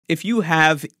If you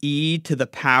have e to the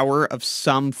power of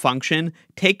some function,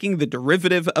 taking the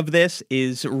derivative of this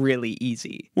is really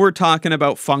easy. We're talking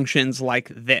about functions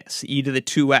like this: e to the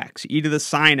 2x, e to the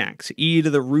sine x, e to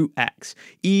the root x,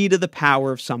 e to the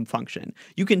power of some function.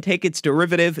 You can take its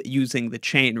derivative using the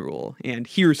chain rule, and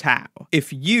here's how.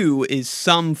 If u is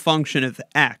some function of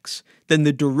x, then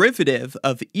the derivative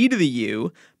of e to the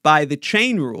u by the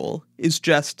chain rule is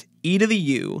just e to the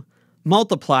u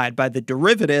multiplied by the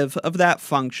derivative of that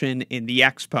function in the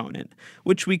exponent,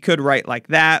 which we could write like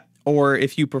that, or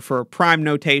if you prefer prime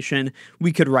notation,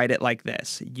 we could write it like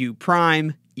this: u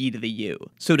prime e to the u.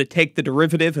 So to take the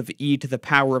derivative of e to the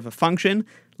power of a function,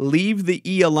 leave the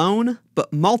e alone,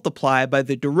 but multiply by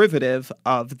the derivative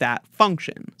of that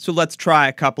function. So let's try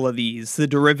a couple of these. The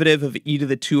derivative of e to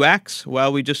the 2x,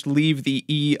 well, we just leave the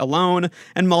e alone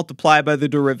and multiply by the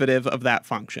derivative of that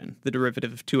function. The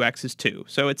derivative of 2x is 2,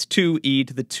 so it's 2e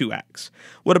to the 2x.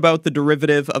 What about the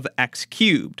derivative of x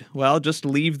cubed? Well, just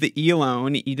leave the e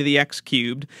alone, e to the x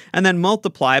cubed, and then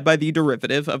multiply by the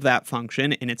derivative of that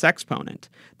function in its exponent.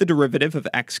 The derivative of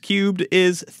x cubed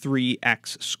is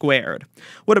 3x squared.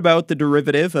 What about the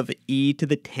derivative of e to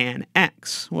the tan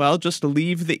x? Well, just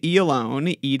leave the e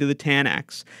alone, e to the tan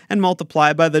x, and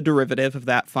multiply by the derivative of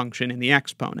that function in the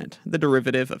exponent. The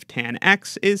derivative of tan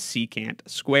x is secant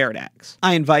squared x.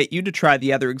 I invite you to try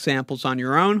the other examples on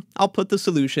your own. I'll put the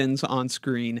solutions on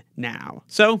screen now.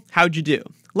 So, how'd you do?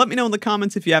 Let me know in the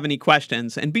comments if you have any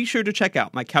questions, and be sure to check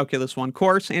out my Calculus 1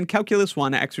 course and Calculus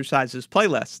 1 exercises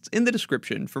playlists in the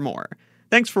description for more.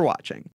 Thanks for watching.